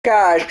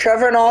Guys,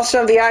 Trevor and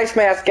Austin of the Ice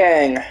Mask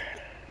Gang.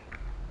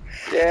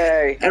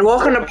 Yay. And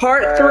welcome to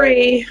part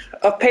 3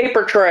 of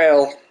Paper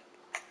Trail.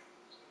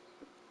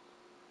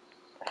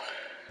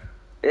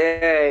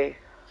 Yay.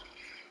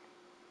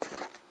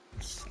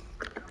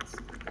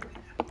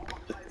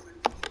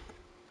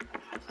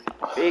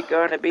 We're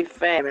gonna be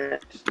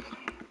famous.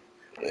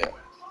 Yeah.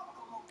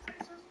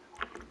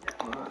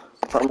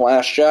 From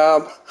last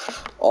job.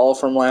 All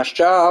from last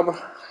job.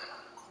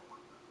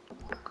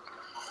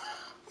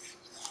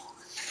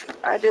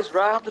 I just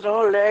robbed an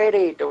old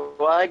lady. Do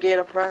I get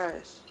a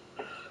prize?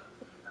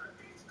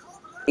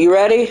 You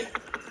ready?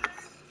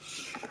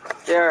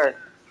 Sure.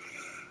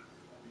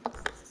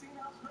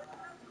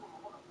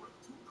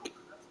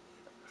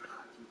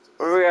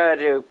 What are we gonna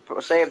do?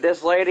 Save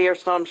this lady or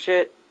some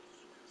shit?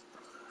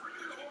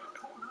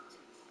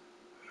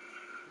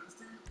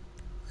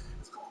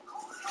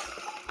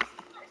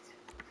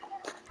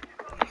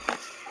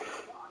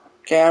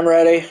 Okay, I'm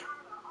ready.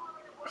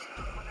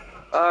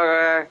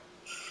 Okay.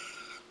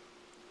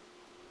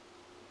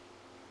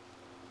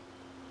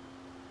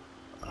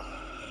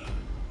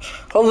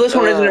 Hopefully this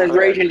one isn't as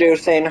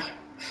rage-inducing.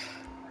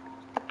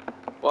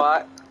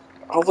 What?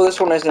 Hopefully this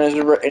one isn't as...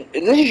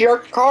 This is your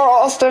car,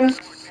 Austin?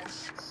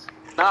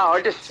 No,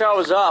 it just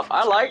shows up.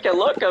 I like the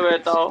look of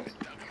it, though.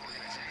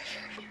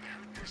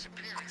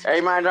 Hey,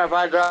 you mind if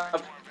I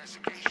drive?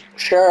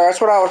 Sure,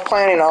 that's what I was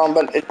planning on,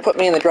 but it put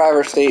me in the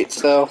driver's seat,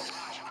 so...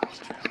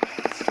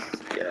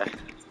 Yeah.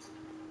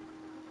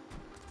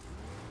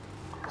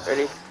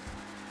 Ready?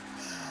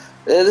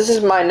 This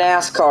is my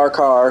NASCAR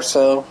car,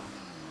 so...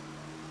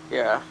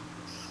 Yeah.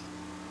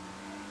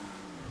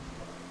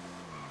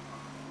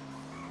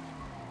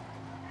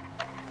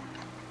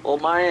 Well,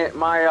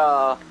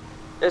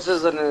 this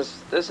isn't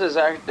as,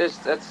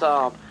 it's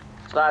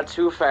not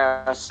too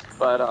fast,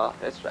 but,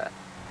 it's fast.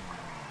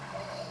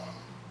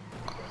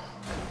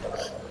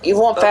 You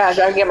want fast,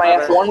 I can get my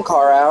F1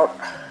 car out.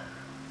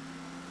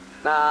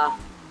 Nah.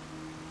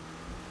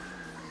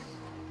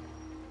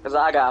 Cause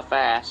I got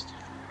fast.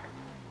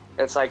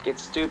 It's like,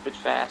 it's stupid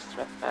fast.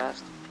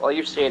 Well,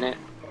 you've seen it.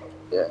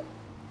 Yeah.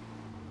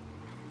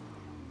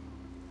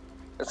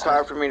 It's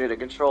hard for me to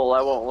control,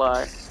 I won't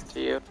lie to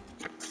you.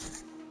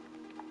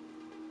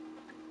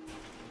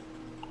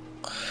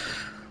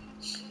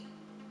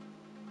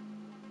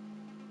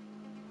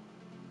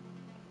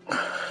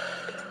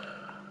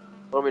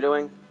 What are we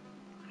doing?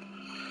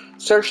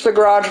 Search the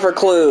garage for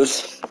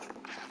clues.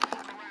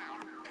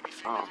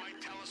 Oh.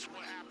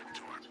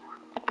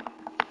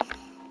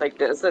 Like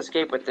this, let's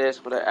escape with this,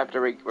 but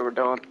after we're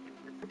done.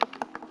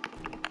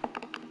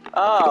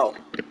 Oh.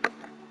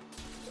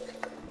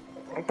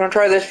 I'm gonna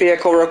try this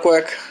vehicle real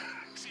quick.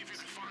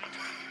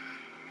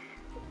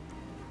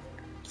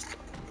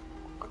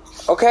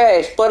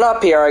 Okay, split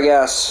up here, I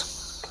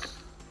guess.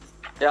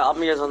 Yeah,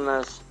 I'm using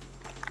this.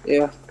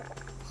 Yeah.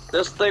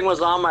 This thing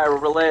was on my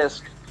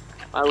list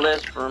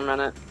for a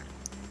minute.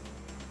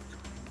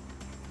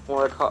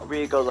 What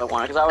vehicles I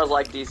wanted, because I was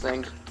like these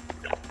things.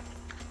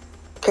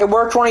 Okay,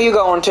 which one are you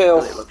going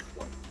to?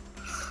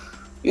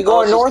 You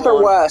going north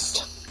or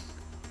west?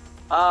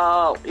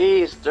 Oh,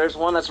 east. There's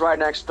one that's right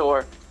next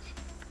door.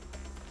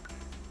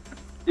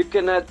 You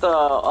can hit the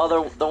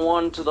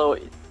one to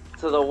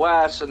the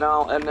west, and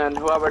then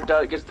whoever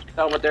gets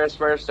done with theirs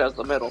first does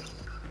the middle.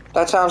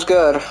 That sounds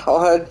good.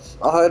 I'll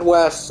head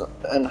west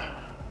and.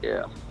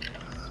 Yeah.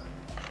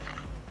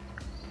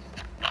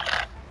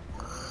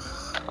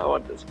 I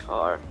want this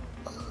car.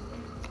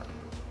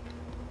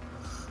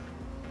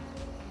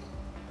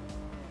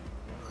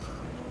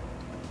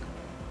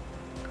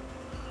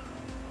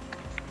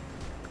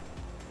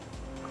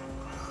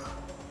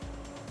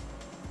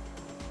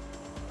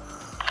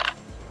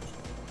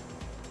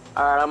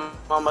 Alright, I'm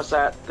almost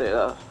at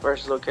the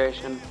first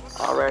location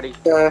already.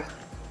 Okay.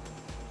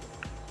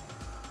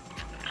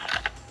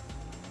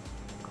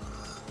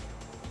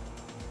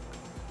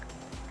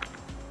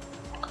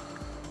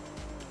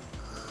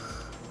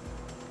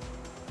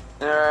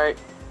 Alright.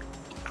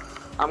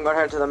 I'm gonna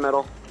head to the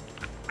middle.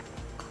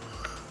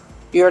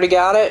 You already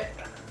got it?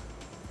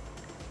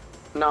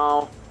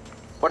 No.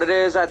 What it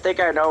is, I think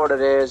I know what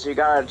it is. You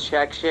gotta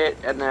check shit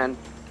and then...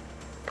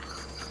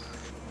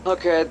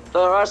 Okay,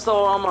 the rest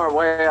of them are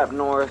way up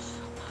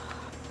north.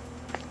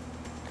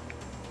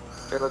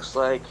 It looks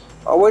like.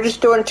 Oh, we're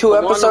just doing 2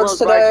 episodes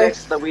today? Right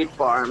next to the wheat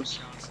farms.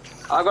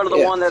 I'll go to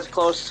the one that's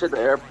close to the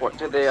airport,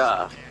 to the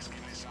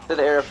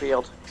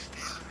airfield.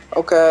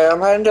 Okay, I'm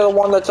heading to the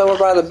one that's over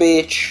by the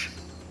beach.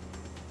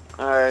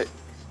 Alright.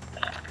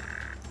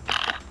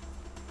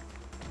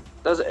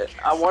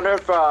 I wonder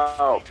if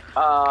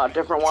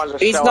different ones are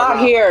He's showing not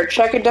up. here.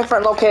 Check a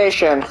different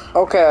location.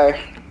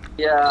 Okay.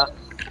 Yeah.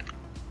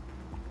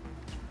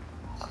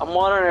 I'm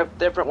wondering if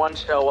different ones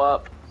show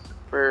up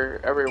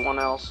for everyone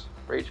else,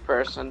 for each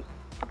person.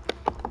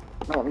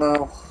 I don't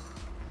know.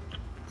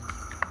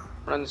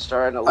 It's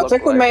starting to look I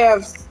think we like... may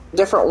have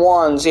different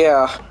ones,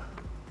 yeah.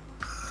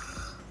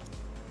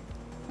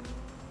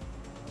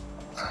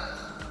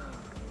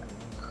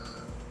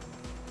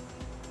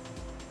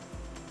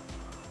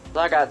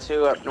 I got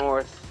 2 up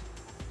north.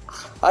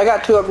 I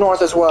got 2 up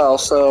north as well,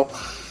 so...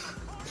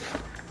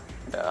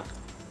 Yeah.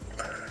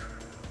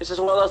 This is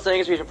one of those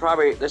things we should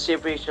probably, let's see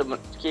if we should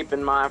keep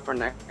in mind for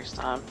next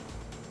time.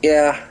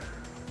 Yeah.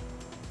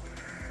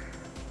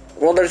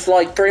 Well, there's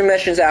like 3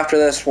 missions after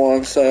this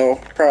one, so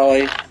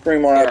probably 3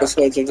 more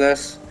episodes of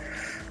this.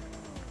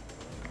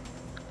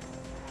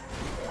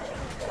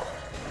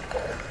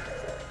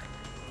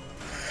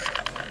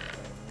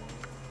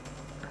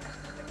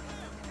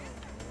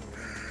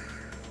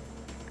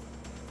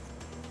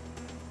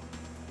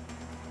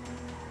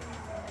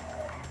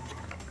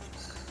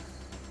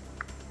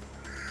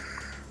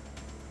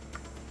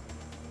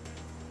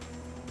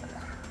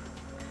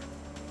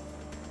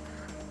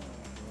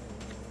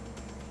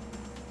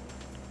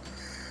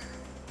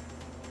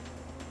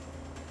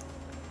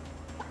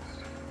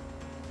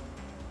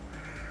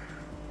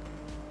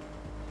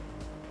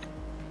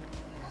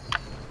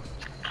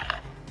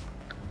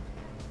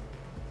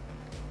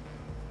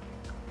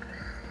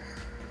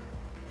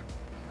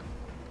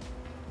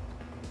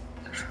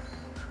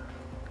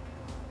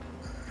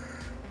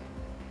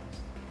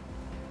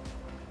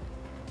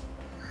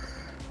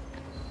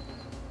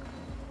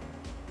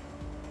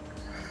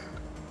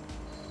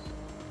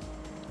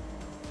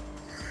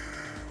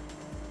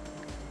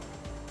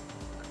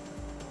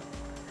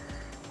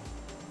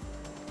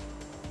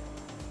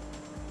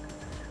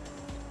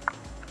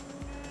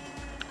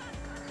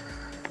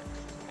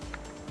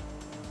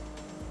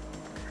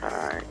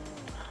 Alright.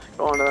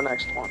 Go on to the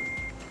next one.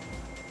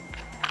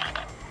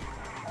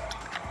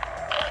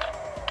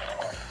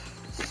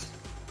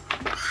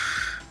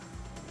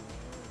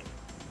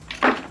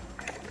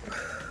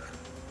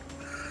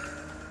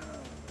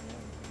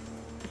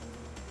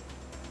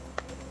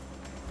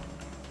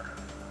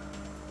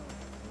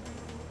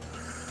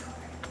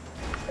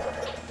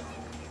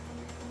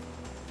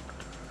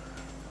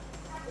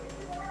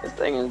 This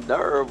thing is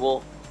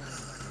durable.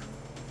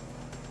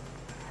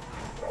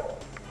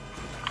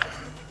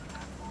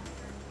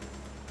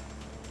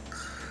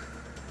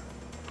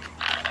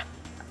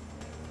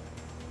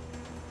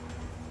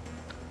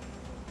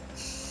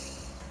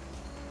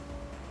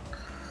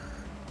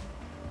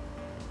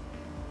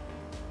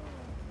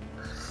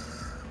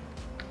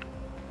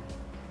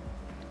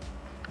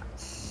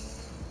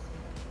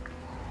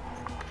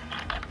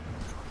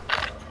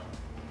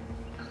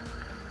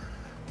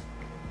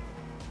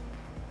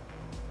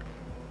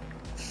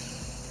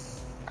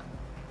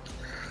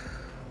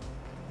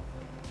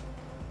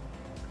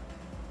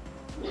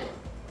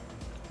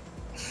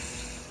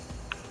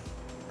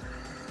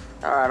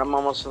 Alright, I'm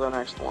almost to the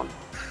next one.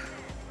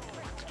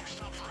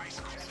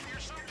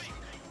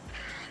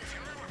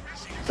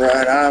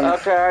 Right,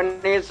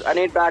 Okay, I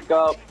need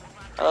backup.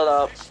 Hold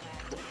up.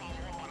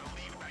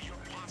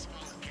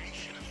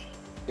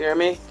 You hear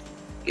me?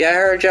 Yeah, I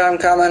heard you, I'm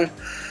coming.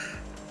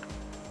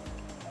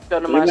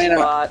 Go to my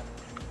spot.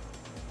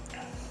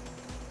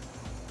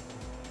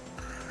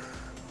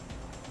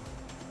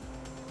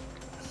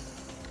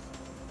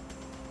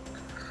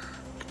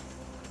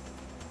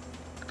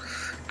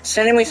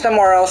 Sending me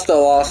somewhere else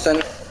though,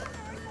 Austin.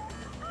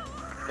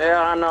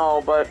 Yeah, I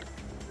know, but...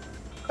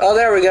 Oh,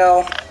 there we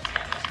go.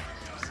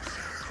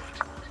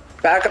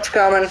 Backup's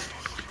coming.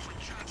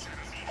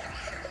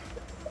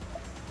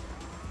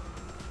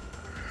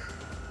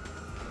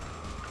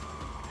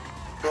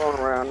 Going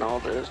around all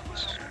this.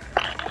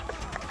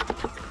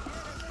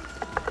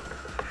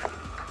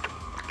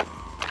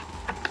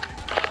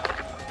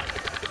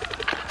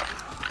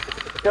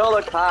 Kill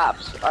the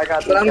cops. I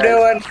got What I'm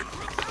doing.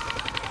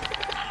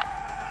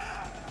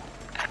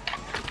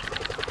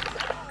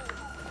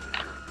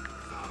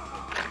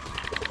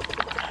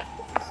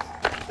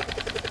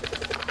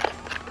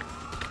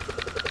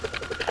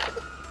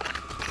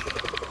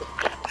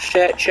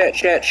 Shit.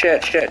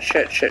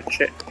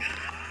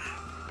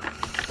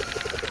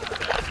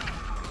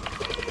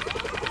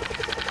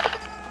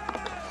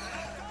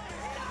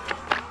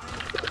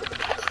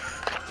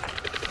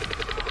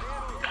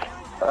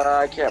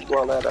 I can't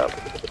blow that up.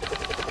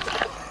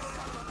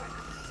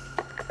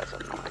 That's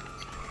annoying.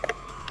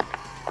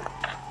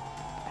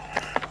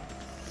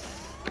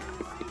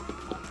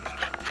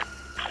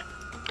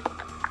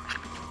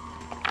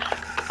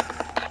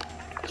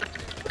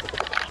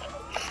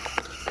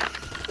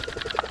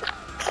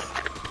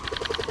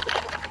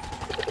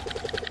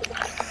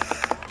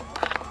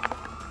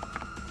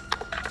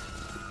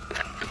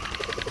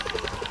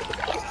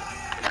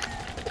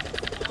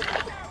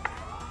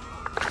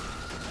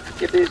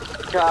 Get these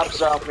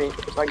cops off me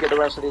so I can get the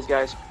rest of these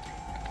guys.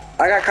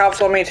 I got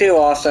cops on me too,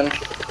 Austin.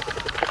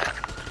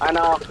 I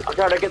know. I'm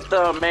trying to get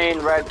the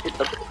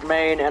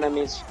main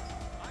enemies.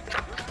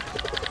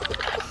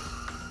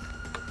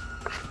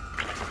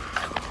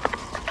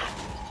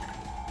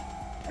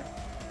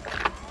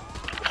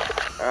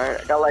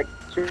 Alright, I got like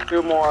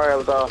two more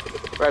of the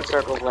red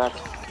circles left.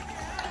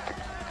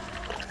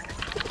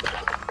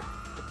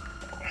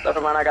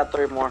 Never mind, I got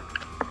 3 more.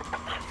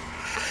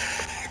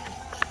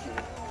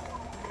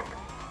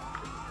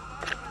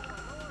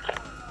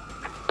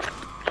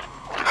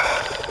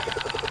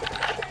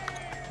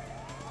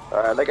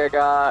 Alright, I think I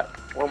got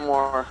 1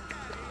 more.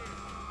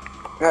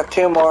 Got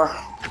 2 more.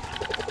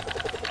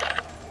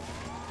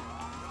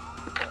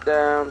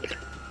 Damn.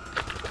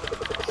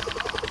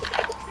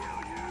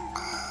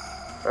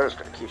 I'm just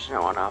gonna keep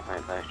showing off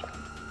anything.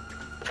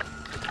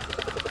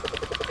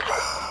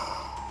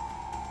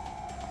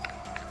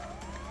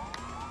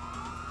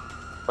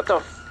 What the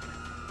f...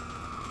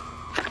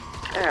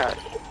 Yeah.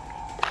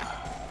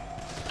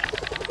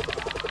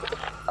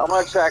 I'm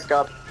gonna check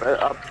up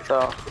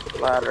the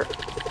ladder.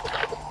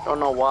 Don't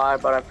know why,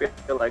 but I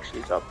feel like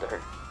she's up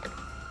there.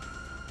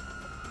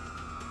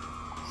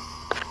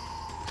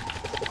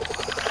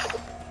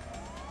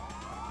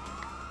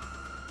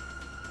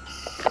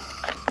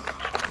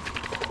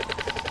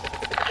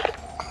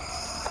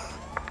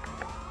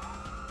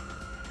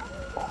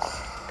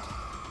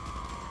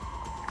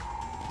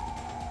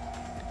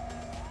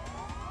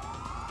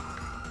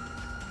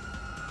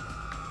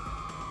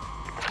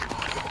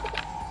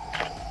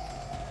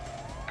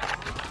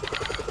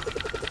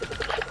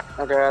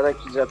 Okay, I think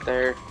she's up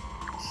there.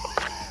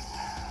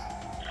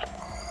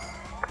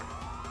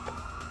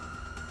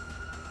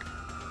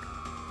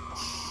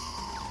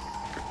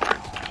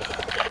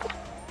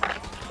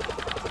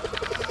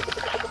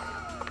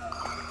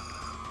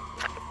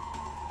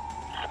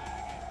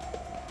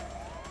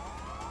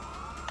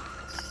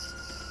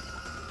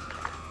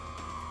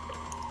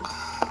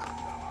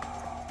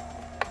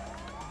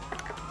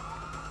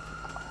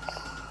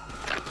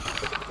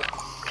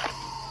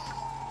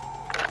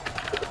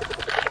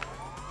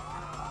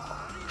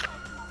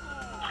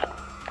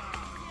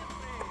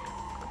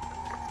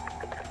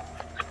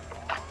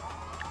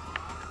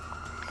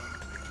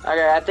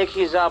 Okay, I think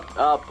he's up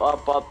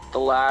the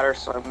ladder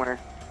somewhere.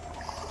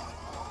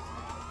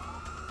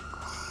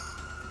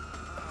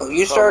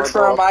 You search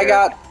for him.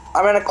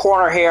 I'm in a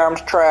corner here. I'm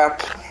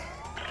trapped.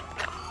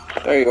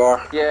 There you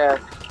are. Yeah,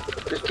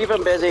 just keep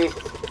him busy.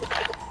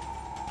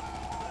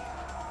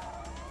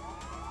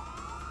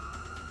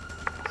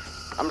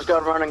 I'm just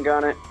gonna run and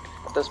gun it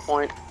at this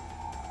point.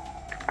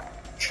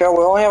 Shell,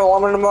 we only have a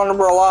limited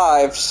number of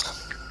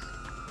lives.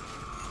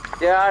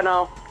 Yeah, I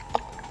know.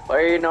 But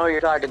you know who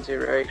you're talking to,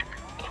 right?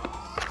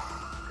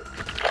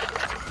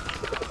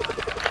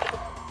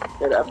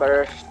 Good, I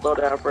better slow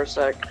down for a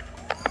sec.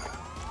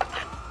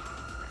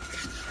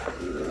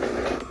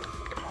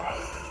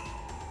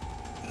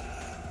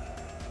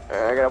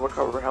 Alright, I gotta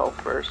recover health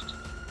first.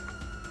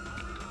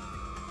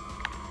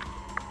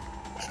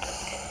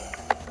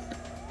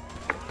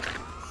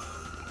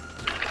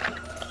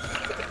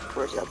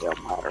 Where's that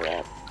damn ladder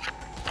at?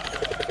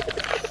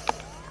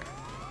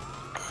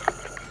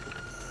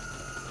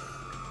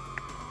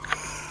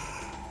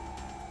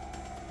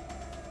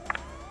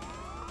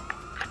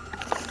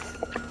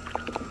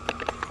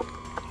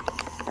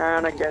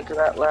 Trying to get to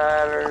that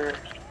ladder.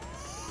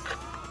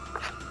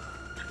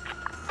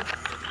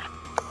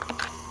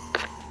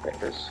 There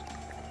it is.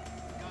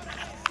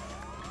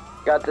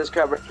 Got this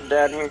covered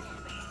down here.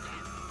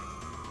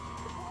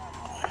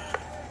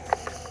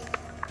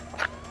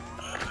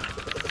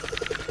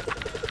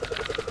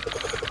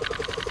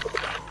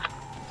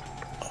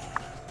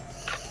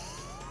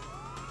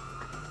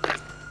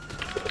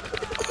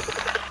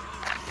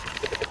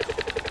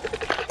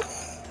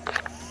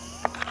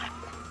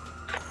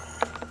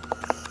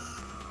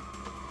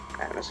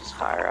 Man, this is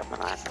higher up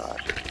than I thought.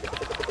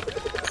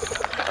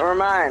 Never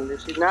mind,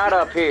 she's not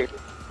up here.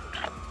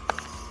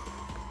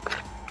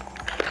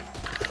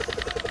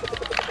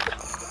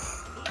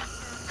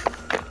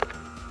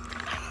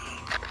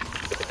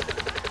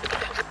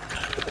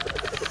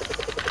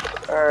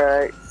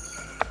 Alright.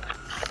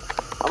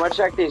 I'm gonna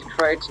check these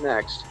crates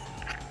next.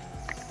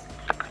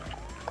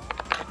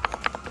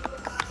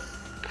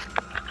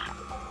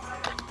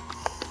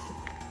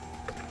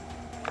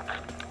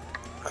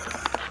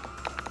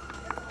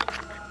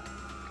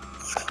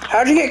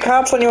 How'd you get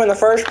cops on you in the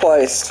first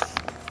place?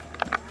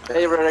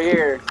 They were right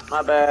here.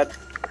 My bad.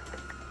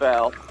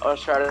 Fell. I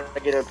was trying to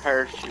get a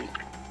parachute.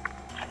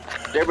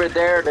 They were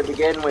there to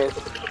begin with.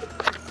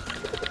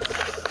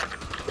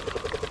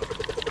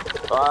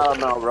 So I don't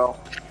know, bro.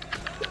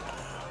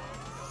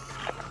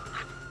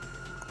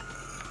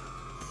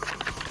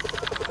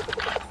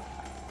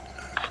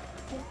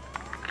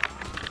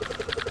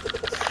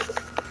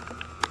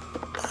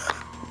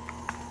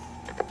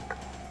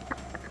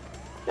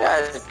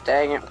 God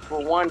dang it,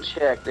 for one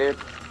check, dude.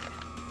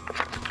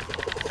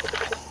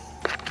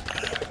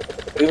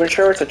 Even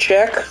sure it's a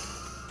check?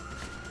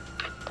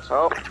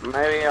 So,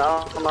 maybe,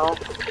 I don't know.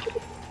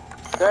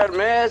 Good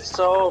miss,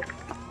 so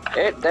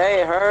it,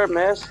 they, her,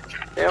 miss,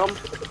 him.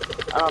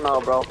 I don't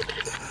know, bro.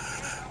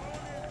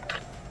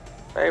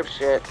 Same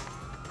shit.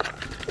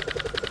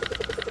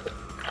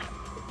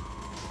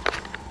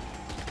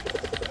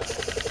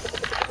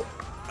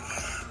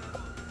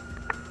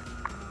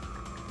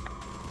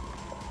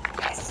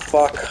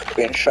 Fuck,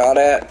 being shot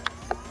at.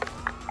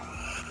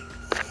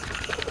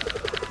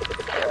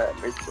 Yeah,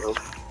 me too.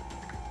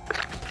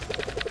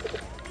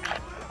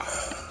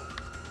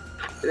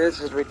 This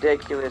is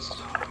ridiculous.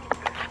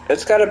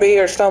 It's gotta be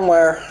here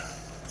somewhere.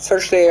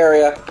 Search the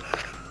area.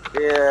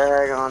 Yeah,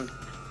 hang on.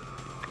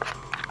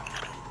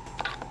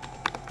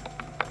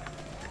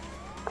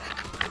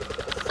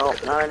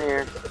 Nope, not in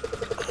here.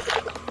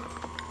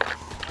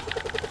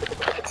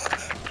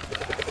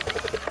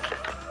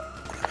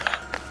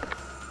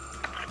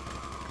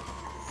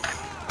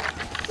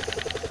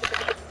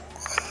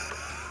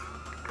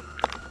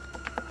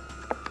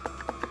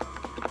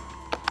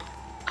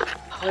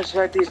 Let's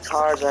check these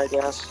cars, I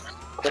guess.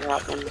 What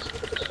happens?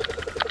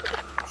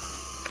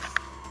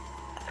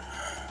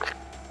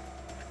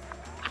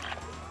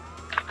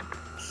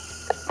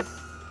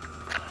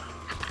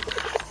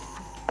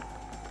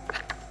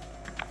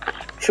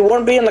 She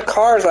wouldn't be in the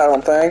cars, I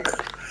don't think.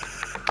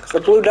 'Cause the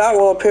blue dot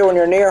will appear when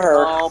you're near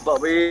her. Oh,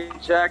 but we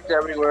checked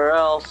everywhere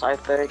else, I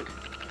think.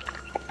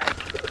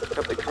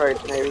 Could be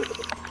crates, maybe.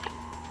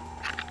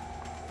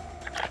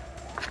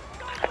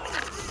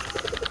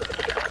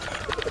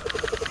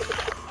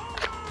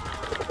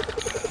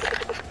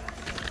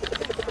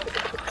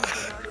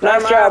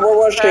 Nice job, where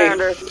was she?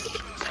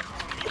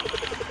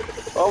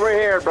 Over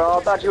here, bro.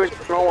 I thought you was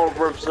normal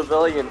for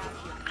civilian.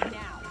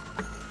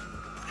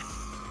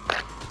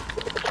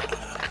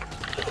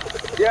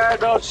 Yeah,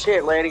 no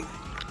shit, lady.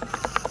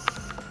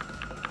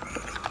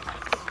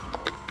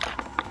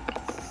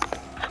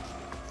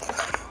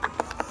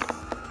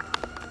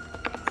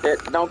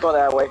 Don't go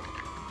that way.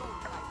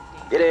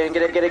 Get in,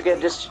 get in, get in, get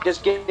in. Just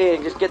get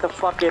in. Just get the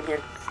fuck in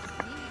here.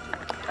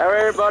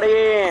 Everybody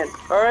in.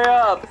 Hurry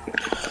up.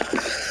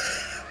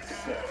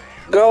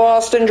 Go,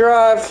 Austin,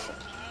 drive.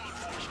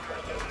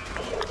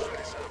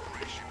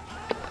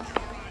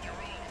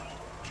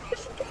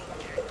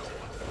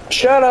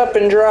 Shut up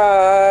and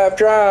drive,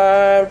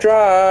 drive,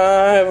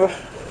 drive.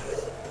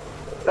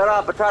 Shut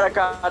up and try to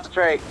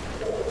concentrate.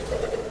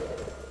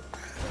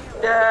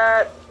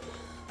 Dead.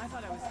 I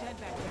thought I was dead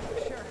back there for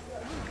sure.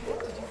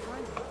 Did you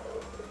find me?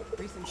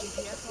 Recent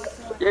GPS logs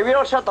and If you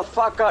don't shut the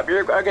fuck up,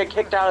 you're gonna get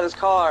kicked out of this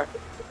car.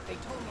 They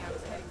told me I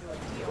was heading to a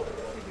deal.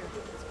 Figure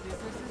it's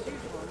business as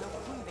usual. No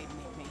clue they'd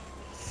make me.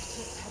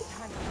 Just had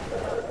time to wrap it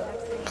up. The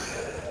next thing I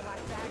know, a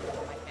black bag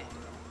on my head.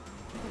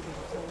 I think they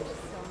were planning to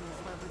sell me as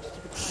leverage to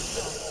the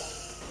cartel.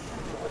 I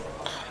don't know what the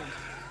hell happened.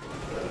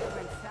 They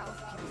went south.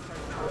 People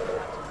started popping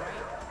out to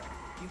right.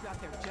 You got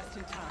there just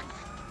in time.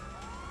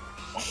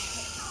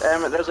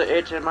 Damn it, there's an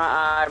itch in my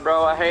eye,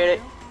 bro. I hate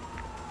it.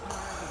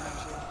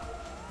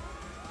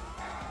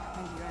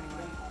 Thank you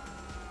anyway.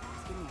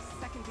 Just give me a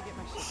second to get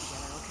my shit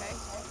together, okay?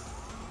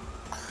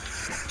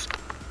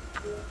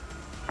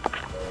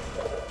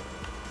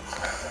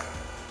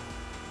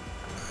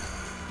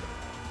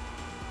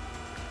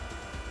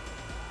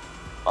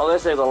 Oh,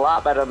 this is a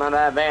lot better than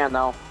that van,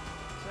 though.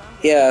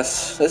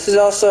 Yes, this is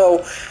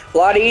also a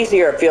lot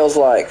easier, it feels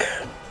like.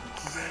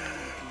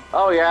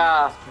 Oh,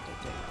 yeah.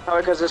 Oh,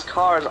 because this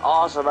car is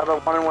awesome. I've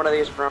been wanting one of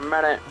these for a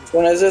minute.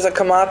 When is this a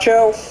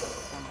Camacho?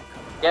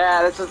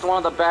 Yeah, this is one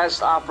of the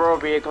best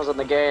off-road vehicles in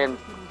the game.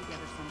 Putting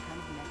together some kind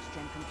of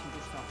next-gen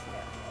computer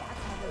software.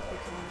 That's how they're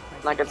fixing the crisis.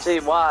 And I can see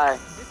why.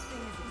 This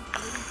thing is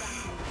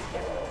exploding back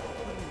into everywhere,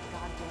 putting the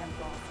goddamn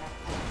ball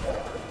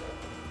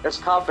sack. It's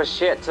tough as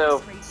shit,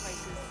 too. Trade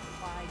prices,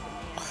 supply,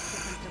 demand,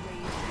 shipment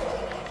delays,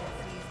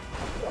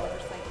 agencies,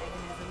 oversight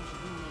mechanisms,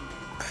 you name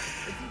it.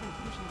 It's even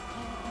pushing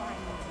canned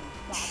violence and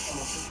bots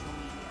on social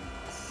media.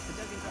 The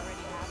Duggins already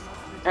have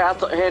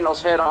most of the It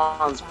handles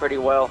head-ons pretty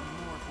well.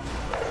 more from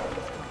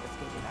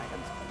confiscated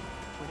items.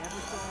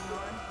 Whatever's going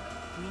on,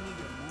 we need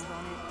to move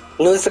on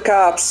it. Lose the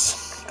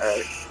cops.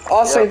 Alright.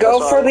 Austin, Yep, go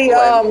that's for what the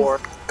I'm waiting for.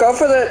 go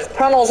for the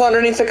tunnels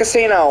underneath the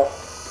casino.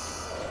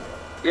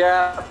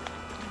 Yeah.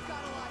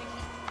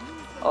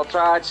 I'll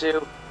try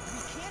to.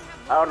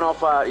 I don't know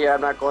if yeah,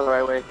 I'm not going the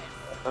right way.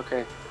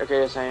 Okay. Okay,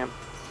 yes I am.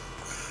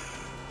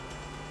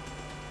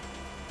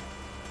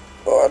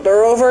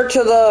 They're over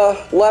to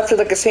the left of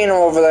the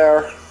casino over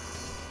there.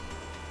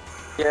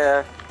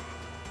 Yeah.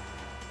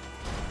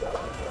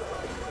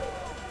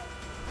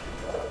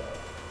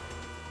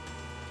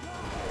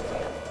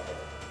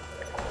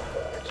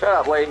 Shut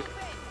up, lady.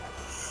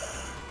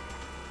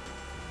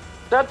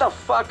 Shut the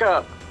fuck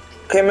up.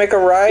 Okay, make a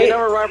You right.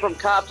 never run from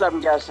cops,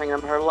 I'm guessing,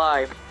 in her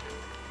life.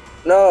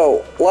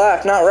 No,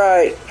 left, not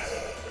right.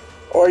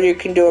 Or you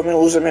can do them and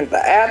lose them at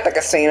the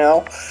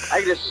casino.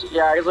 I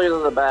can leave them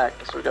in the back.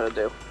 That's what we gotta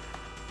do.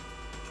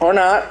 Or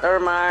not. Never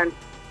mind.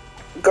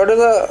 Go to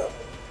the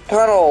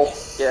tunnel.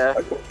 Yeah.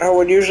 How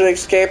would usually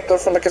escape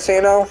from the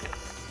casino.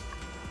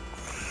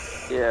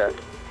 Yeah.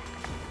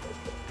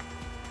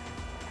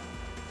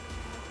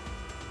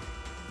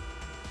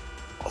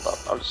 Hold up,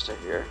 I'll just stay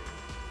here.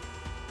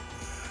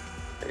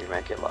 Maybe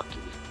might get lucky.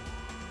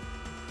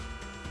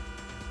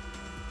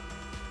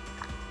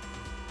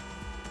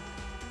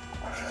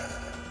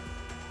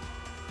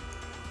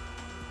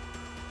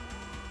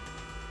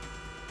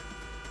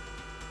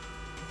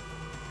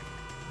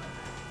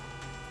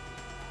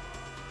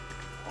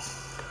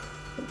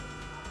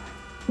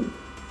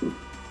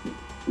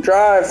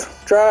 Drive,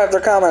 they're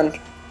coming.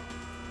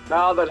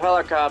 No, the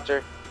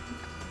helicopter.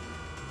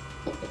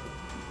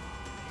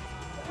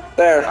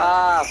 There.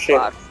 Ah, Shit.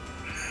 fuck.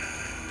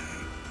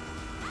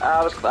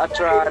 I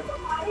tried.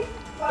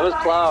 It was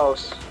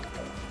close.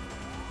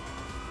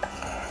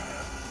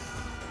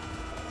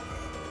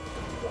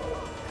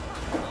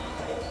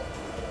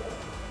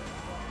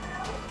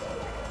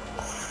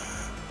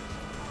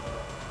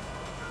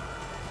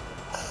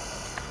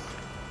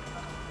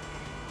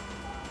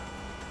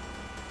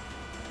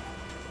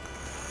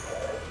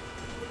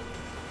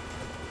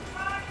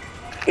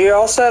 Here,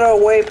 I'll set a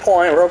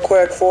waypoint real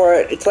quick for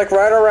it. It's like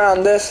right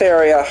around this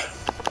area.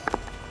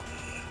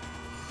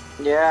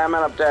 Yeah, I'm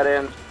at up that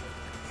end.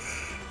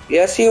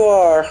 Yes, you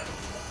are.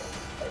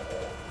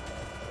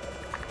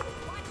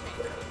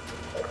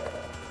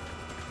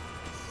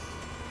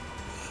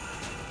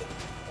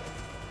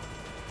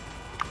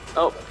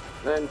 Oh,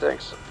 didn't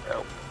think so.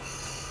 Oh.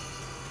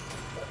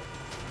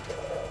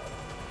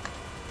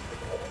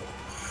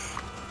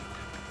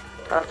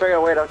 I figure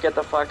a way to get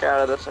the fuck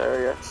out of this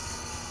area.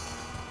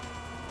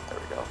 There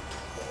we go.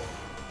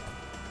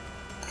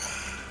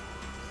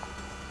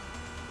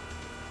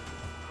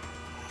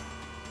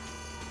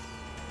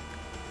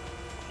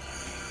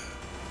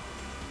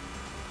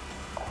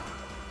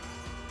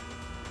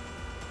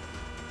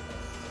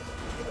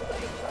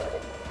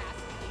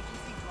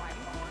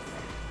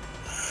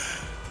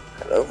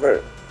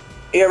 Over.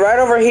 Yeah, right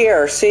over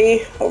here.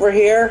 See? Over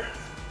here?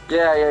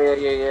 Yeah,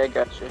 I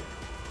got you.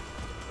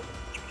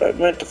 I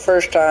meant the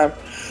first time.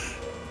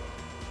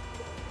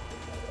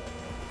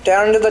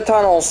 Down into the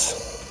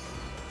tunnels.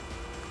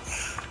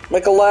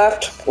 Make a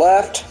left,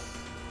 left,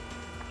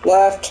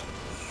 left.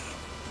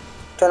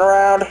 Turn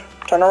around,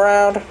 turn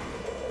around.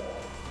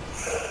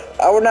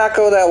 I would not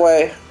go that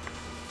way.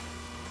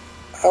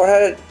 I would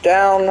head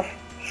down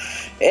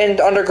and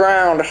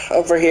underground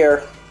over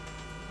here.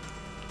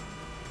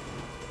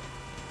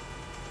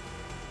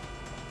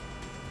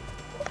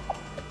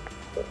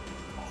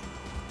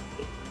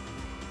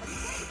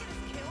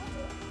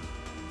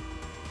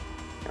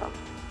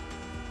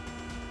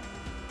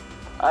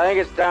 I think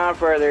it's down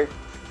further.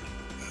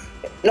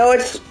 No,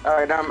 it's...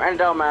 Alright, it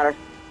don't matter.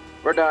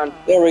 We're done.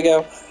 There we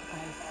go. I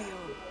feel a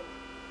little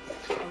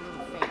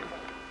faint.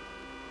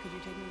 Could you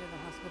take me to the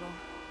hospital?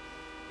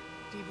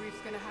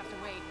 Debrief's gonna have to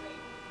wait.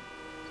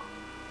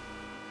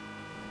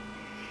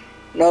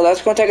 No,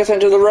 that's going to take us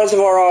into the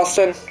reservoir,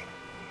 Austin.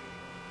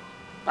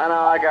 I know,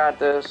 I got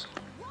this.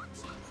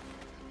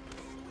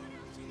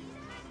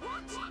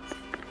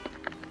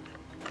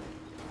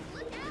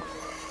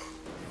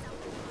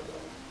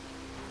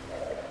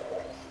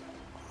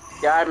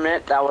 Yeah, I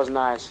admit, that was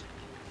nice.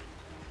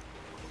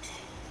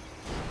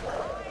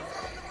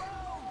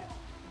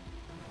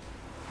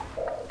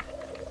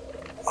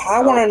 I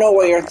want to know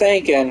what you're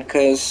thinking,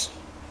 because...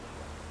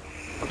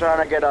 I'm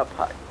trying to get up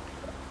high.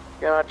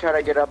 Gonna try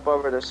to get up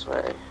over this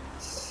way.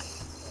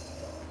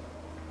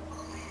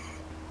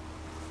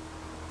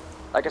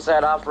 Like I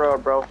said,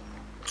 off-road, bro.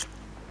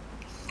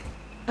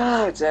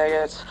 Ah, dang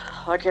it.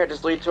 I can't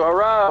just lead to a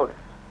road.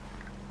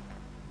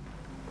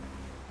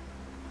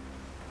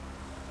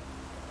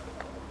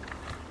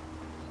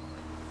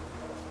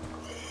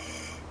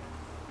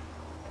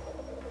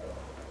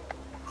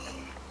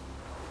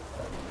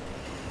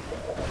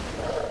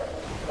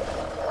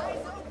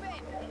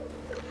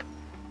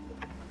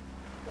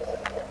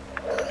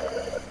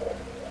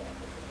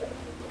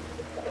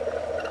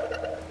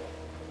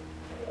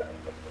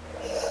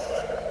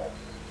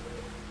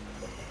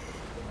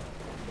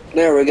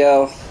 There we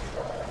go.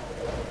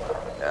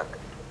 Yeah.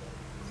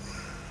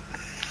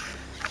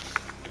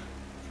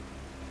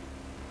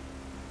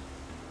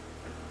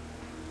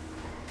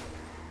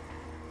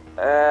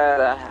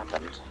 That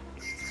happened.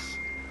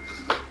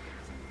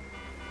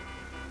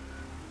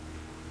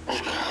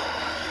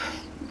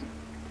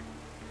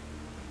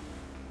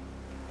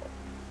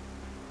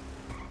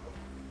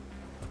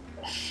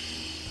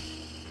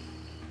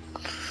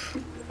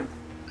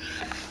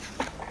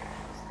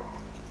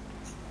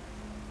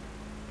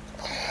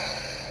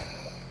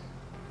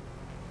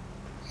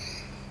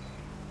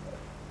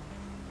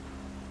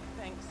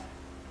 Thanks.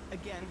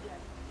 Again.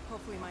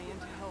 Hopefully my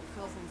intel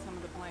fills in some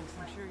of the blanks.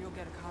 I'm sure you'll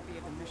get a copy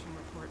of the mission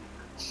report.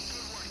 Good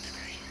work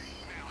today.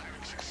 Now,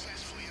 having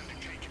successfully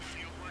undertaken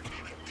field work at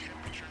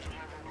temperatures of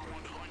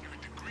over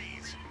 100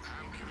 degrees,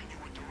 I'm giving you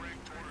a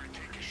direct order to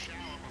take a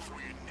shower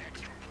before your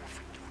next report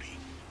for duty.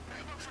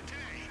 Good luck for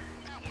today.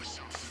 That was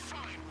some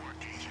fine work,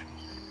 Agent.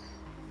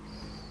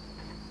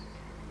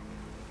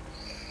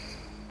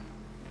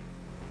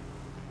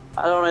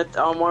 I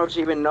don't know if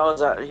she even knows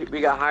that we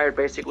got hired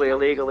basically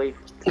illegally.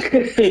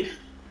 Thanks.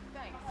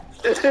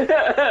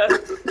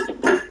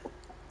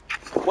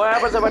 What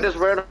happens if I just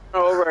ran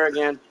over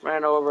again?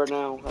 Ran over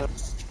now.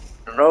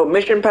 No,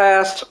 mission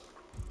passed.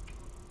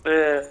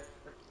 Yeah.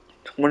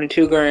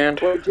 22 grand.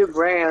 22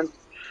 grand.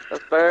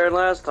 That's better than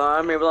last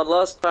time. Maybe the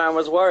last time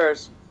was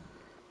worse.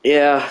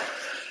 Yeah.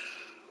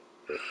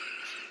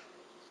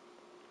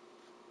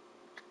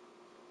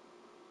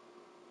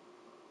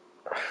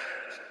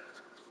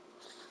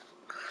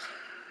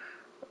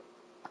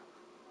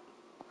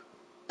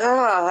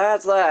 Ah,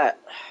 that's that.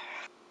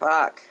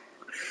 Fuck.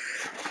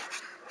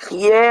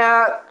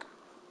 Yeah.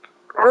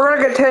 We're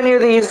gonna continue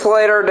these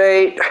later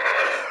date.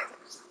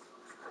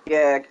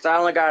 Yeah, 'cause I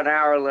only got an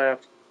hour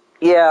left. So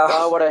I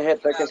Yeah. would have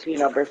hit the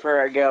casino before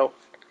I go.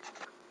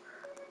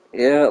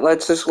 Yeah,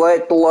 let's just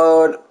wait to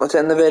load. Let's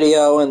end the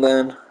video and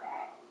then...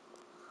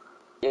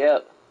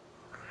 Yep.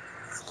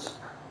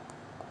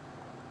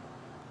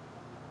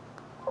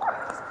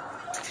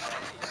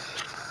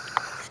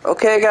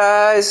 Okay,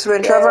 guys. It's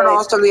been Trevor and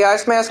Austin of the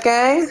Ice Mask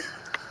Gang.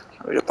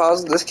 Let me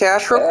deposit this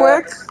cash real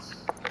quick.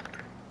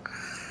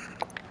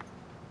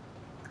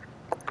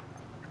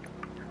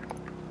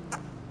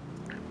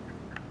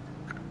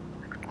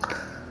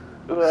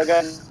 Ooh, I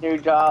got a new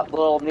job,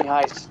 little mini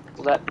heists.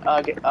 That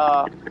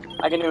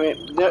I can do it.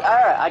 Alright,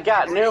 I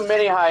got new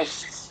mini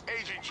heists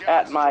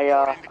at my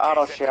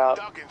auto shop.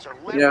 Duggins are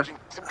Yeah. leveraging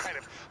some kind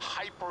of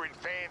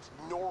hyper-advanced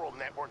neural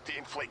network to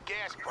inflate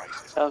gas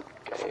prices.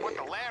 Okay. From what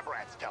the lab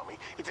rats tell me,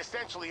 it's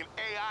essentially an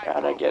AI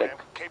Gotta get program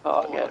a capable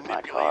car, of get my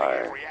manipulating car.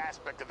 every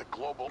aspect of the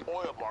global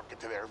oil market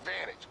to their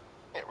advantage.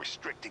 And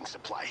restricting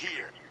supply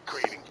here,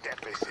 creating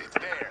deficits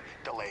there,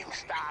 delaying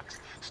stocks,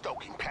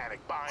 stoking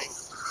panic buying.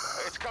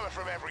 It's coming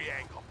from every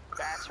angle.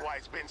 That's why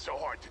it's been so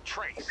hard to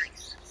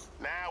trace.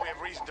 Now we have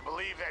reason to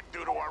believe that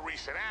due to our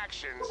recent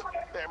actions,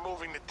 they're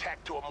moving the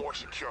tech to a more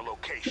secure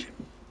location.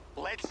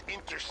 Let's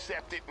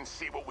intercept it and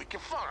see what we can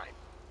find.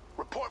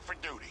 Report for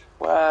duty.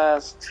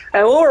 West.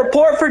 And we'll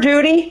report for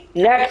duty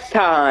next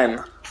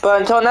time.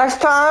 But until next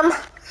time,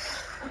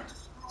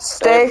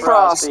 stay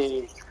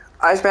frosty.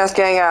 Ice Mask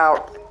Gang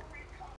out.